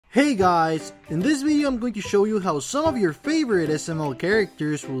Hey guys, in this video I'm going to show you how some of your favorite SML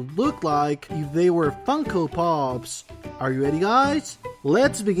characters would look like if they were Funko Pops. Are you ready guys?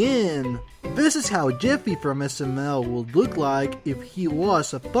 Let's begin! This is how Jeffy from SML would look like if he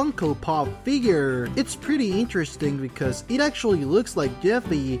was a Funko Pop figure. It's pretty interesting because it actually looks like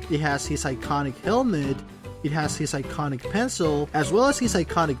Jeffy. It has his iconic helmet, it has his iconic pencil, as well as his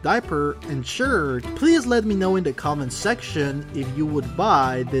iconic diaper and shirt. Please let me know in the comment section if you would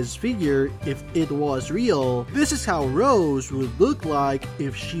buy this figure if it was real. This is how Rose would look like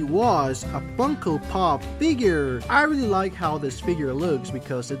if she was a Funko Pop figure. I really like how this figure looks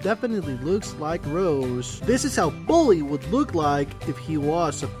because it definitely looks like Rose. This is how Bully would look like if he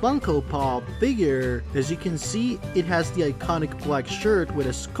was a Funko Pop figure. As you can see, it has the iconic black shirt with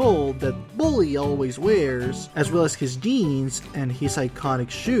a skull that Bully always wears, as well as his jeans and his iconic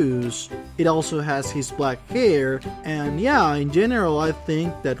shoes. It also has his black hair, and yeah, in general I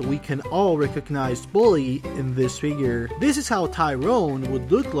think that we can all recognize Bully in this figure. This is how Tyrone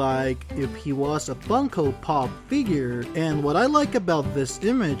would look like if he was a Funko Pop figure, and what I like about this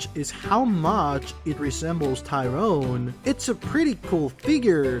image is how much it resembles Tyrone. It's a pretty cool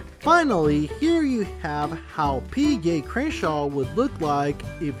figure. Finally, here you have how PJ Crenshaw would look like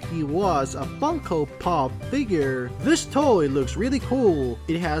if he was a Funko Pop figure. This toy looks really cool.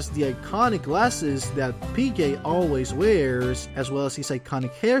 It has the iconic glasses that PJ always wears, as well as his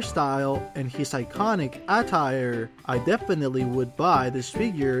iconic hairstyle and his iconic attire. I definitely would buy this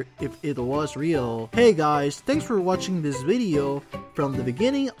figure if it was real. Hey guys, thanks for watching this video from the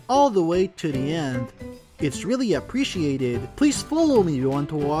beginning all the way to the end. It's really appreciated. Please follow me if you want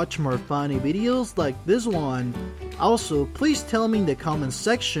to watch more funny videos like this one. Also, please tell me in the comment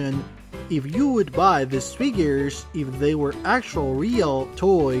section if you would buy these figures if they were actual real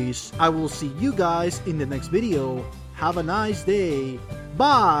toys. I will see you guys in the next video. Have a nice day.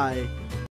 Bye!